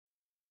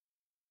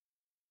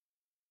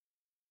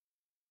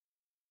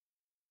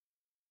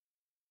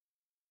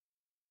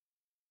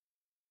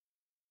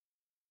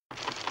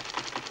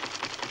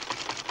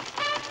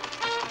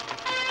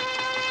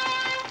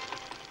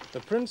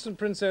Prince and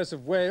Princess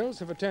of Wales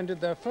have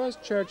attended their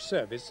first church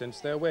service since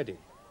their wedding.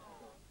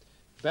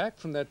 Back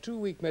from their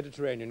 2-week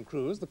Mediterranean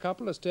cruise, the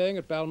couple are staying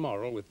at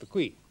Balmoral with the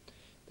Queen.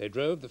 They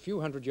drove the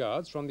few hundred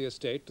yards from the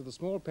estate to the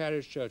small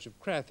parish church of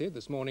Crathy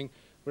this morning,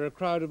 where a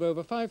crowd of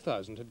over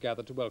 5,000 had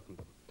gathered to welcome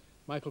them.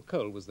 Michael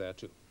Cole was there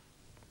too.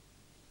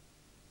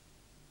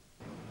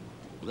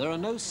 There are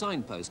no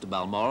signposts to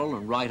Balmoral,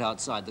 and right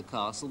outside the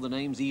castle the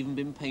name's even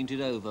been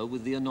painted over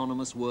with the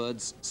anonymous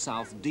words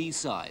South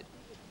D-side.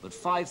 But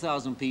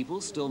 5,000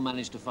 people still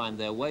managed to find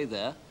their way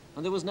there,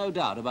 and there was no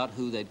doubt about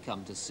who they'd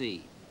come to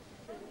see.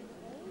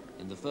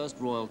 In the first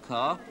royal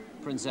car,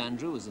 Prince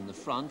Andrew was in the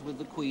front with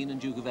the Queen and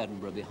Duke of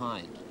Edinburgh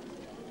behind.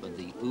 But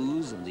the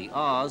oohs and the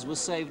ahs were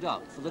saved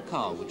up for the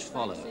car which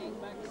followed.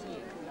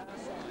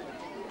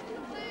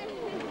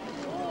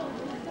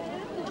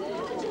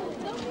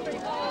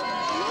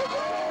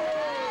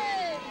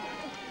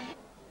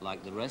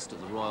 Like the rest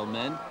of the royal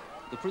men,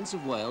 the Prince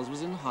of Wales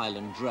was in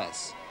Highland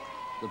dress.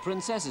 The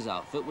Princess's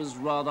outfit was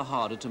rather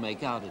harder to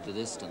make out at a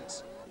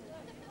distance.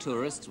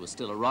 Tourists were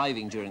still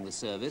arriving during the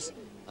service,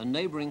 and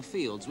neighbouring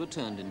fields were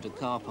turned into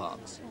car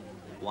parks.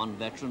 One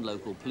veteran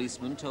local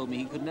policeman told me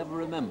he could never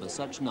remember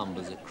such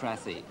numbers at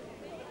Crathy.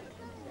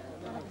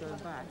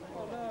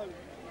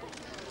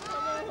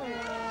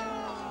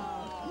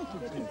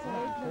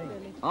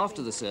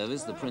 After the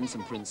service, the Prince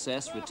and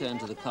Princess returned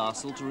to the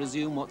castle to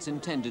resume what's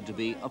intended to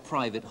be a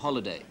private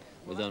holiday,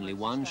 with only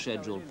one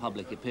scheduled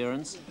public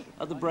appearance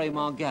at the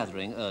Braemar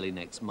gathering early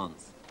next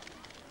month.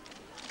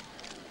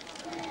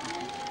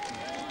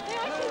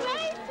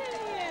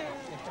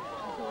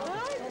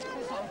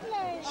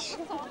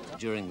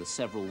 During the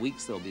several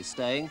weeks they'll be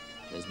staying,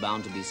 there's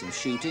bound to be some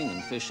shooting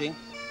and fishing,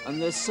 and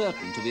there's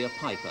certain to be a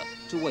piper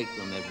to wake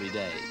them every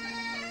day.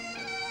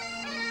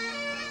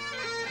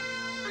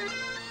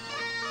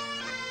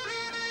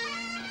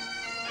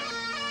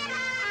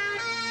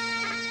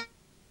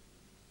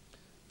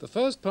 The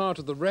first part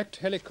of the wrecked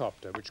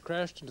helicopter, which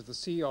crashed into the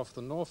sea off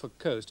the Norfolk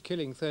coast,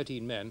 killing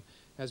 13 men,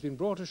 has been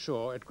brought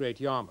ashore at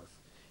Great Yarmouth.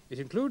 It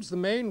includes the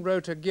main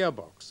rotor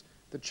gearbox.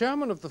 The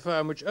chairman of the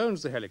firm which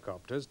owns the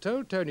helicopters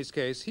told Tony's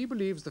Case he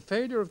believes the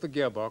failure of the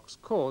gearbox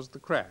caused the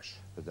crash.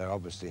 But there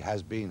obviously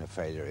has been a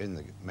failure in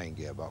the main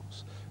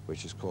gearbox,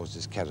 which has caused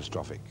this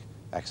catastrophic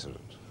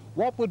accident.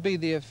 What would be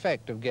the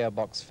effect of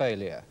gearbox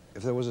failure?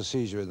 If there was a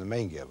seizure in the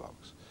main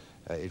gearbox,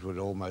 it would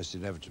almost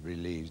inevitably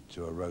lead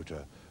to a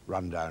rotor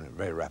rundown, a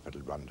very rapid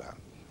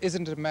rundown.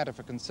 Isn't it a matter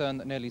for concern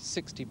that nearly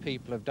 60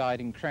 people have died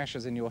in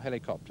crashes in your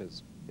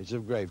helicopters? It's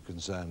of grave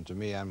concern to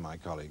me and my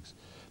colleagues,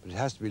 but it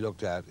has to be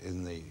looked at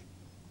in the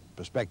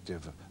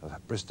perspective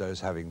of Bristow's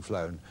having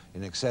flown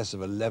in excess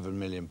of 11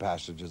 million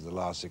passengers the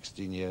last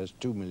 16 years,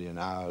 2 million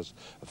hours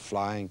of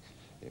flying,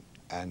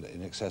 and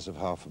in excess of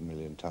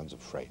 500,000 tons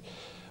of freight.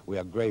 We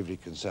are gravely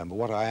concerned, but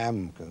what I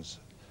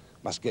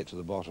must get to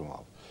the bottom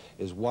of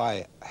is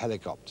why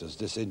helicopters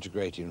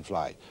disintegrate in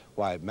flight,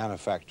 why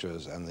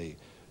manufacturers and the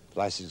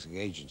licensing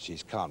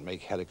agencies can't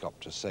make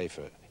helicopters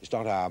safer. It's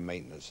not our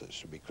maintenance that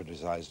should be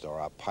criticized or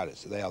our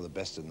pilots. They are the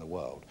best in the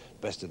world,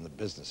 best in the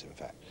business, in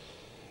fact.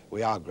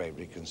 We are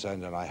gravely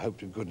concerned, and I hope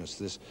to goodness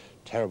this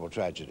terrible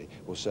tragedy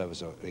will serve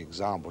as an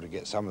example to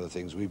get some of the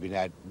things we've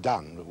been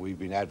done that we've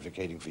been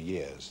advocating for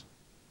years.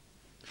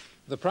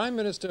 The Prime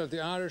Minister of the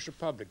Irish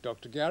Republic,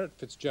 Dr. Garret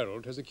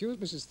Fitzgerald, has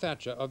accused Mrs.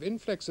 Thatcher of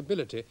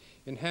inflexibility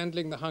in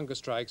handling the hunger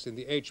strikes in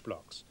the H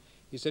blocks.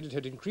 He said it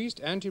had increased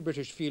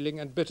anti-British feeling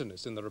and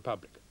bitterness in the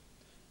Republic.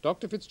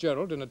 Dr.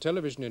 Fitzgerald, in a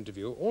television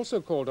interview,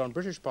 also called on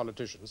British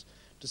politicians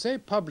to say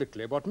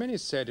publicly what many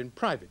said in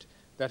private,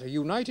 that a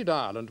united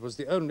Ireland was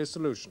the only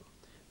solution.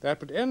 That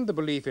would end the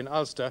belief in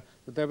Ulster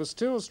that there was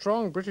still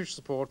strong British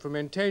support for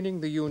maintaining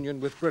the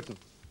union with Britain.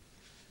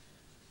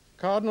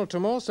 Cardinal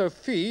Tommaso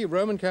Fee,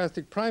 Roman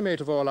Catholic Primate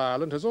of all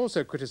Ireland, has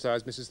also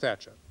criticised Mrs.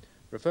 Thatcher.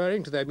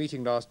 Referring to their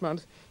meeting last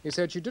month, he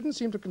said she didn't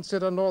seem to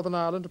consider Northern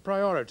Ireland a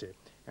priority,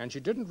 and she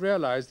didn't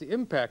realise the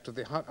impact of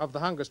the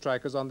hunger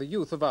strikers on the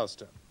youth of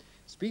Ulster.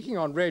 Speaking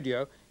on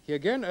radio, he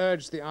again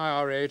urged the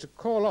IRA to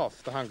call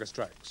off the hunger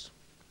strikes.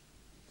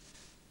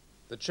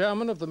 The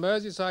chairman of the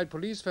Merseyside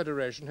Police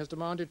Federation has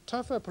demanded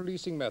tougher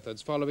policing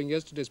methods following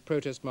yesterday's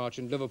protest march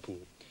in Liverpool.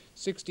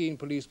 16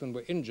 policemen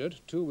were injured,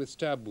 2 with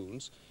stab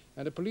wounds,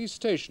 and a police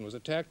station was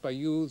attacked by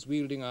youths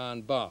wielding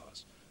iron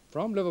bars.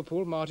 From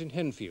Liverpool, Martin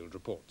Henfield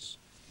reports.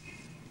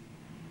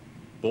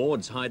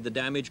 Boards hide the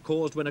damage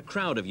caused when a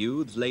crowd of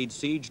youths laid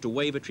siege to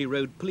Wavertree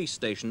Road Police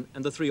Station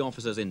and the 3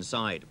 officers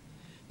inside.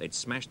 They'd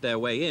smashed their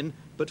way in,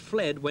 but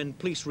fled when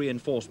police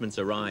reinforcements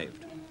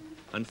arrived.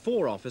 And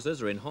 4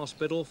 officers are in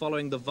hospital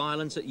following the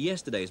violence at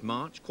yesterday's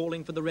march,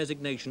 calling for the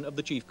resignation of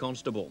the Chief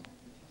Constable.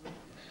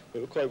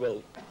 We were quite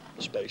well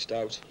spaced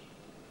out,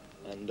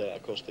 and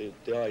of course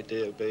the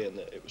idea being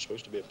that it was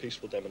supposed to be a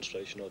peaceful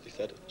demonstration, or they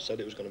said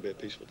it was going to be a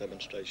peaceful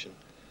demonstration,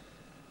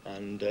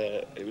 and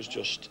it was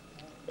just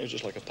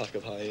like a pack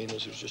of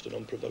hyenas. It was just an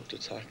unprovoked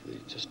attack. They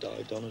just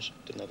dived on us,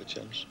 didn't have a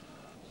chance.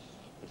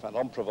 We've had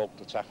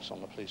unprovoked attacks on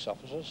the police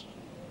officers,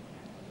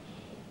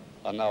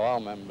 and now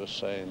our members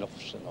say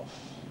enough's enough.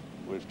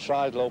 We've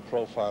tried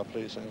low-profile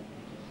policing,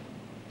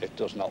 It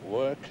does not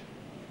work.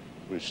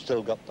 We've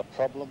still got the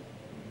problem,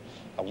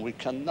 and we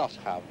cannot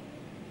have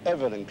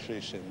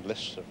ever-increasing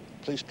lists of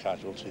police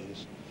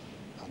casualties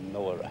and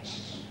no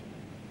arrests.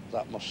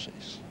 That must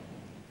cease.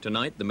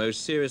 Tonight, the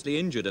most seriously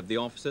injured of the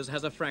officers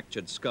has a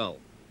fractured skull,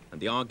 and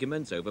the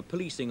arguments over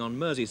policing on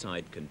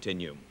Merseyside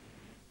continue.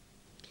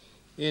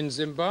 In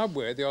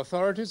Zimbabwe, the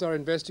authorities are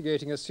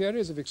investigating a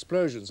series of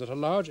explosions at a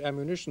large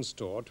ammunition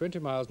store 20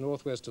 miles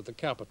northwest of the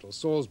capital,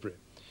 Salisbury.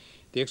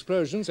 The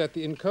explosions at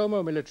the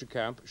Nkomo military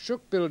camp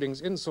shook buildings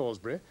in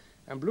Salisbury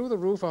and blew the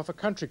roof off a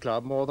country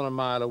club more than a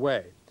mile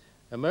away.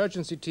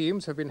 Emergency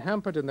teams have been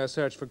hampered in their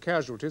search for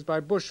casualties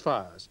by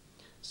bushfires.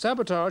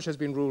 Sabotage has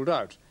been ruled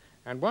out,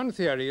 and one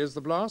theory is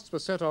the blasts were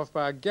set off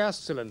by a gas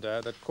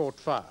cylinder that caught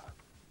fire.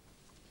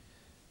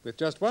 With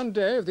just one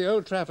day of the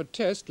Old Trafford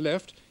Test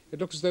left, it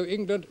looks as though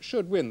England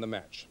should win the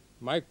match.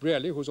 Mike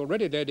Brearley, who's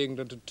already led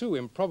England to 2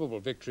 improbable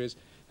victories,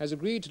 has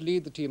agreed to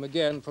lead the team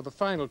again for the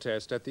final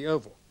test at the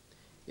Oval.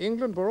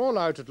 England were all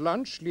out at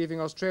lunch, leaving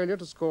Australia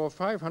to score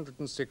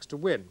 506 to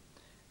win.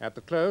 At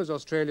the close,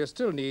 Australia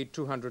still need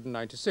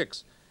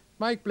 296.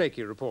 Mike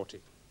Blakey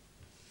reporting.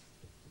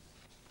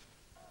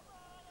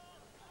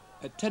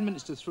 At 10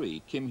 minutes to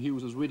 3, Kim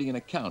Hughes was reading an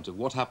account of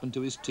what happened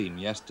to his team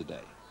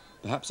yesterday.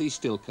 Perhaps he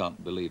still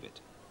can't believe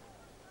it.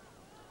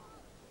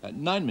 At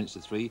 9 minutes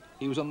to 3,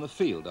 he was on the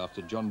field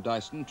after John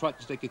Dyson tried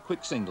to take a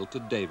quick single to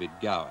David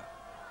Gower.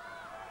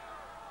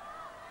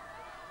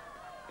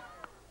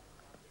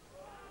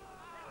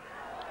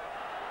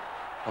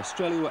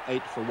 Australia were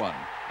 8 for 1,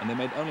 and they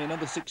made only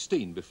another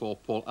 16 before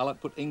Paul Allott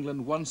put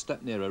England one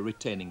step nearer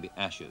retaining the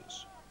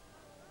Ashes.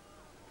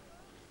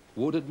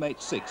 Wood had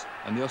made 6,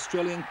 and the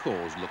Australian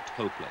cause looked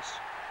hopeless.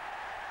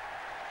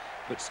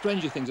 But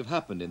stranger things have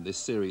happened in this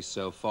series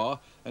so far,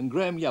 and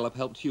Graham Yallop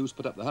helped Hughes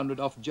put up the 100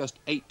 off just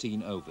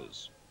 18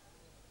 overs.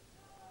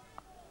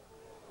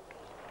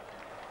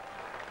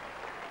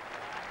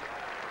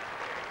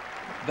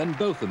 Then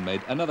Botham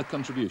made another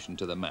contribution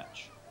to the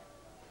match.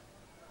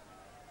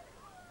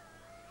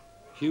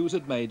 Hughes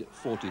had made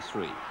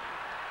 43.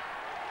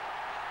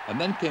 And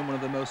then came one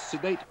of the most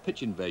sedate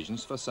pitch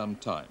invasions for some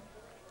time.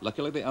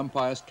 Luckily, the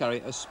umpires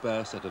carry a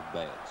spare set of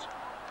bails.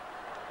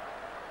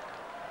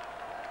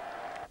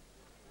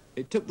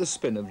 It took the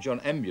spin of John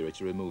Embury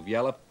to remove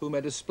Yallop, who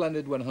made a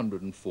splendid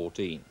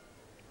 114.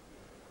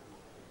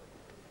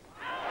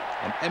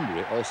 And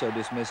Embury also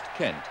dismissed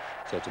Kent,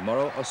 so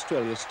tomorrow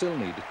Australia still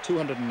need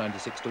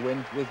 296 to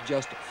win with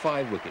just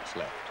 5 wickets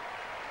left.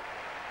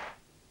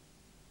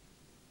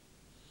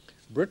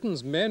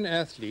 Britain's men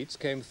athletes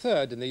came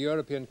third in the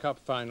European Cup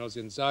finals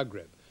in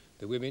Zagreb.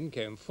 The women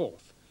came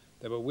fourth.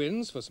 There were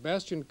wins for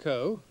Sebastian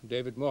Coe,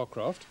 David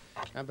Moorcroft,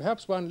 and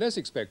perhaps one less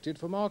expected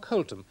for Mark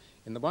Holtham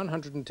in the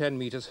 110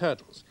 metres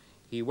hurdles.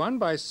 He won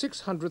by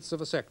 0.06 of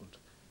a second.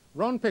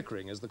 Ron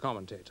Pickering is the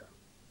commentator.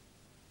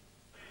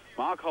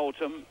 Mark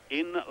Holtham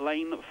in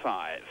lane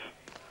 5.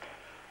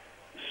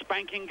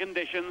 Spanking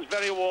conditions,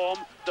 very warm.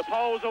 The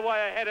poles are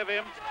way ahead of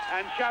him,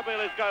 and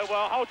Shabil is going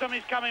well. Holtham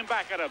is coming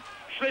back at him.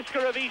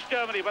 Schlisker of East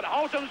Germany, but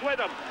Holtham's with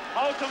him.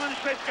 Holtham and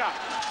Schlisker.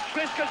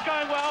 Schlisker's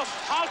going well.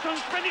 Holtham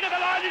sprinting at the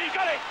line, and he's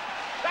got it.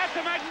 That's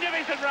a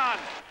magnificent run.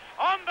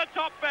 On the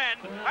top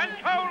bend, and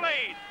Coe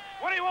leads.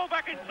 Willie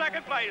Woolbach in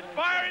second place.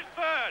 Fire is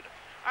third.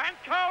 And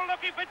Coe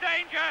looking for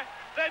danger.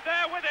 They're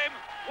there with him.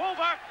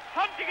 Woolbach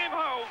hunting him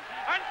home.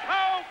 And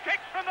Coe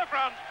kicks from the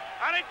front,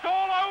 and it's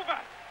all over.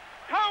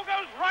 Coe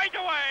goes right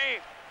away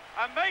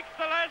and makes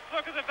the lads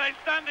look as if they're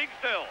standing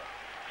still.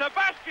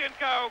 Sebastian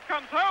Coe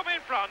comes home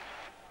in front.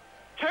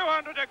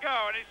 200 to go,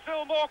 and it's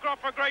still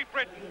Moorcroft for Great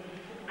Britain.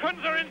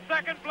 Kunzer in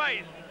second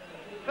place.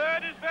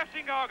 Third is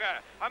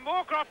Vestinghager, and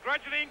Moorcroft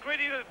gradually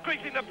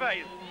increasing the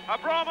pace.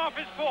 Abramov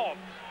is fourth,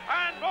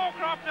 and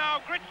Moorcroft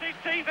now grits his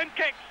teeth and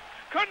kicks.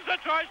 Kunzer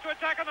tries to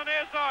attack on the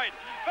near side.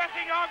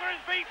 Vestinghager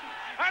is beaten,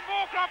 and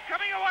Moorcroft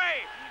coming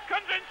away.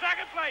 Kunzer in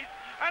second place,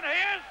 and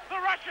here's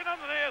the Russian on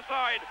the near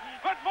side.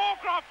 But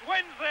Moorcroft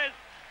wins this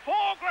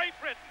for Great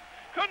Britain.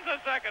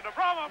 Kunzer second,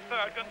 Abramov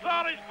third,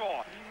 Gonzalez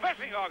 4,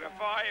 Vestinghager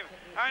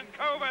 5, and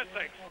Cover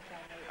 6.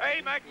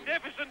 A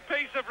magnificent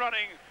piece of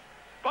running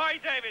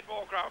by David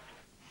Moorcroft.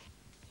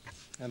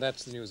 And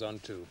that's the news on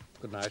 2.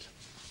 Good night.